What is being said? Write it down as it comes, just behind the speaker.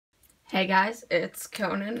Hey guys, it's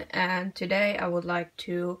Conan, and today I would like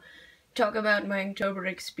to talk about my Inktober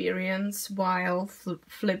experience while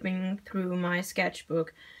flipping through my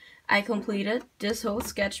sketchbook. I completed this whole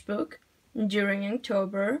sketchbook during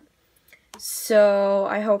Inktober, so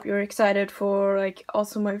I hope you're excited for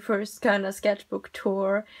also my first kind of sketchbook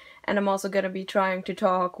tour, and I'm also gonna be trying to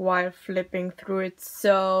talk while flipping through it.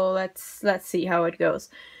 So let's see how it goes.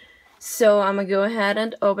 So I'm gonna go ahead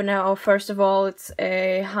and open it. Oh, first of all, it's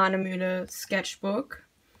a Hanemühle sketchbook.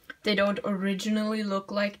 They don't originally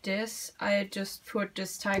look like this. I just put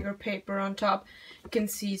this tiger paper on top. You can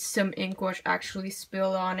see some ink wash actually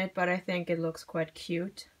spilled on it, but I think it looks quite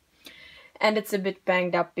cute. And it's a bit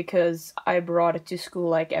banged up because I brought it to school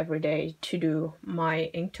like every day to do my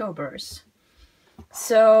Inktobers.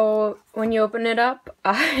 So when you open it up,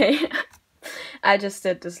 I just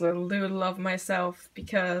did this little doodle of myself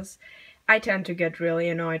because I tend to get really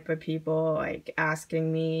annoyed by people like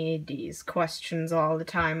asking me these questions all the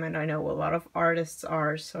time, and I know a lot of artists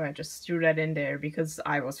are, so I just threw that in there because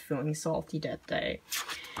I was feeling salty that day.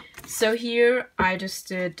 So here I just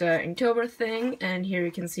did the Inktober thing, and here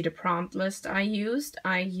you can see the prompt list I used.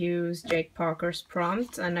 I used Jake Parker's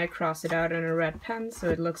prompt, and I crossed it out in a red pen so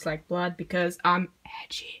it looks like blood because I'm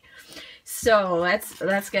edgy. So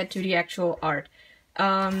let's get to the actual art.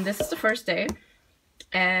 This is the first day,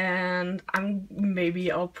 and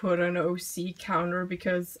maybe I'll put an OC counter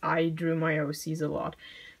because I drew my OCs a lot.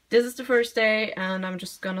 This is the first day, and I'm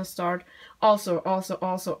just gonna start.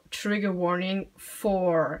 Also, trigger warning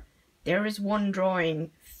for there is one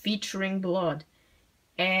drawing featuring blood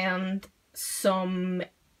and some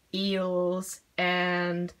eels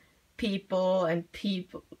and people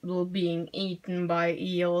being eaten by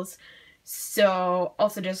eels. So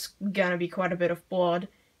also there's gonna be quite a bit of blood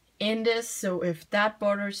in this, so if that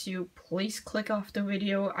bothers you, please click off the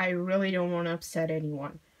video. I really don't want to upset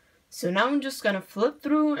anyone. So now I'm just gonna flip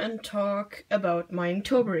through and talk about my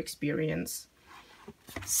Inktober experience.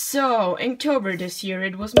 So Inktober this year,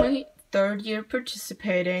 it was my third year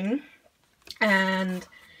participating, and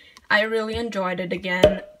I really enjoyed it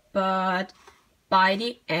again, but by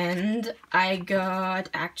the end I got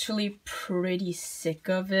actually pretty sick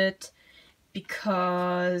of it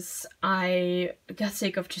because I got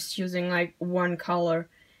sick of just using like one color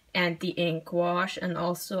and the ink wash, and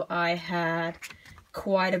also I had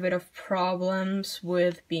quite a bit of problems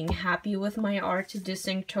with being happy with my art this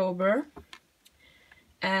Inktober,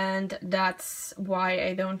 and that's why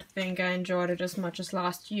I don't think I enjoyed it as much as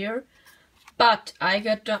last year. But I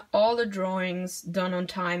got all the drawings done on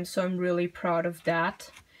time, so I'm really proud of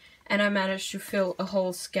that. And I managed to fill a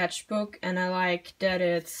whole sketchbook, and I like that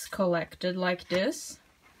it's collected like this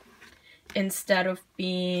instead of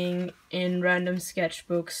being in random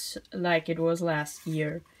sketchbooks like it was last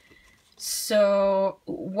year. So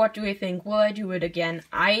what do we think? Will I do it again?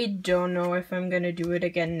 I don't know if I'm gonna do it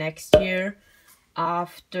again next year.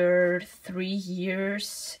 After 3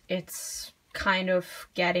 years, it's kind of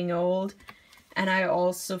getting old, and I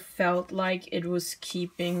also felt like it was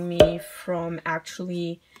keeping me from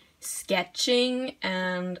actually sketching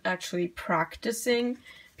and actually practicing,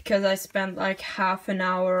 because I spent like half an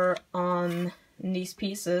hour on these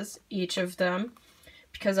pieces, each of them,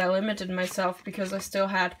 because I limited myself because I still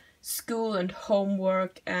had school and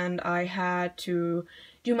homework, and I had to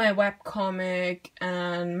do my webcomic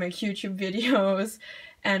and make YouTube videos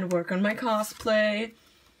and work on my cosplay,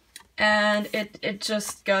 and it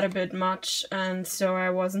just got a bit much, and so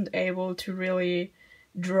I wasn't able to really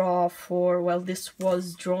draw for, well, this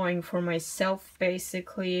was drawing for myself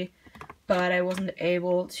basically, but I wasn't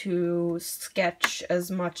able to sketch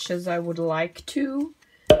as much as I would like to,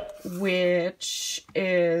 which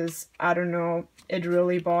is, I don't know, it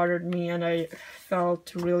really bothered me, and I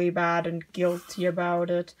felt really bad and guilty about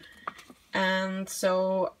it. And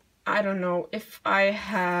so I don't know, if I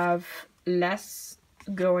have less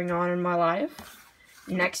going on in my life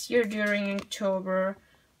next year during Inktober,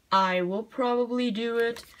 I will probably do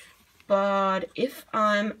it, but if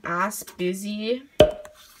I'm as busy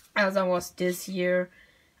as I was this year,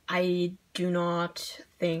 I do not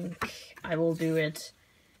think I will do it.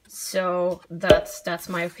 So that's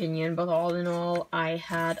my opinion, but all in all, I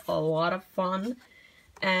had a lot of fun,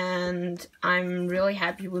 and I'm really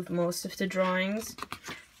happy with most of the drawings.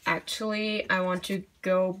 Actually, I want to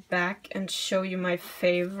go back and show you my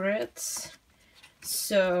favorites.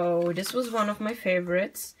 So this was one of my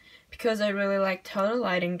favorites because I really liked how the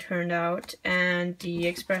lighting turned out and the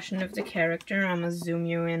expression of the character. I'm gonna zoom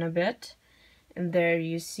you in a bit, and there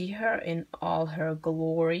you see her in all her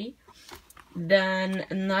glory. Then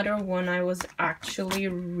another one I was actually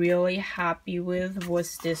really happy with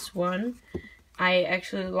was this one. I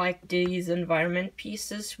actually like these environment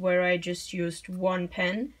pieces where I just used one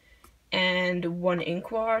pen and one ink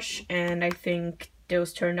wash, and I think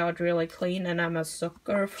those turned out really clean, and I'm a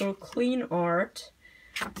sucker for clean art.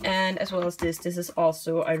 And as well as this is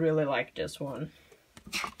also, I really like this one.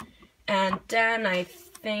 And then I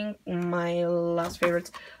think my last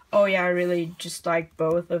favorites, oh yeah, I really just like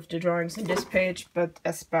both of the drawings in this page, but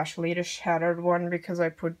especially the shattered one because I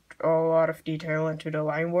put a lot of detail into the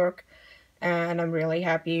line work, and I'm really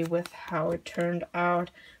happy with how it turned out.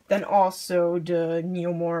 Then also the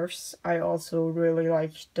neomorphs, I also really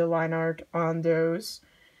like the line art on those.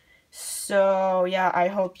 So yeah, I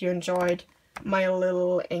hope you enjoyed my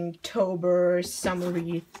little Inktober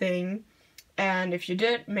summary thing. And if you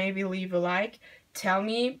did, maybe leave a like. Tell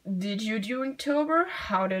me, did you do Inktober?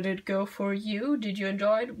 How did it go for you? Did you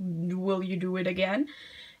enjoy it? Will you do it again?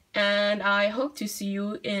 And I hope to see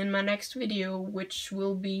you in my next video, which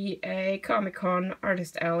will be a Comic-Con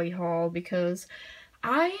Artist Alley haul, because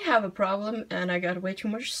I have a problem and I got way too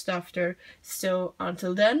much stuff there. So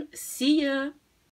until then, see ya!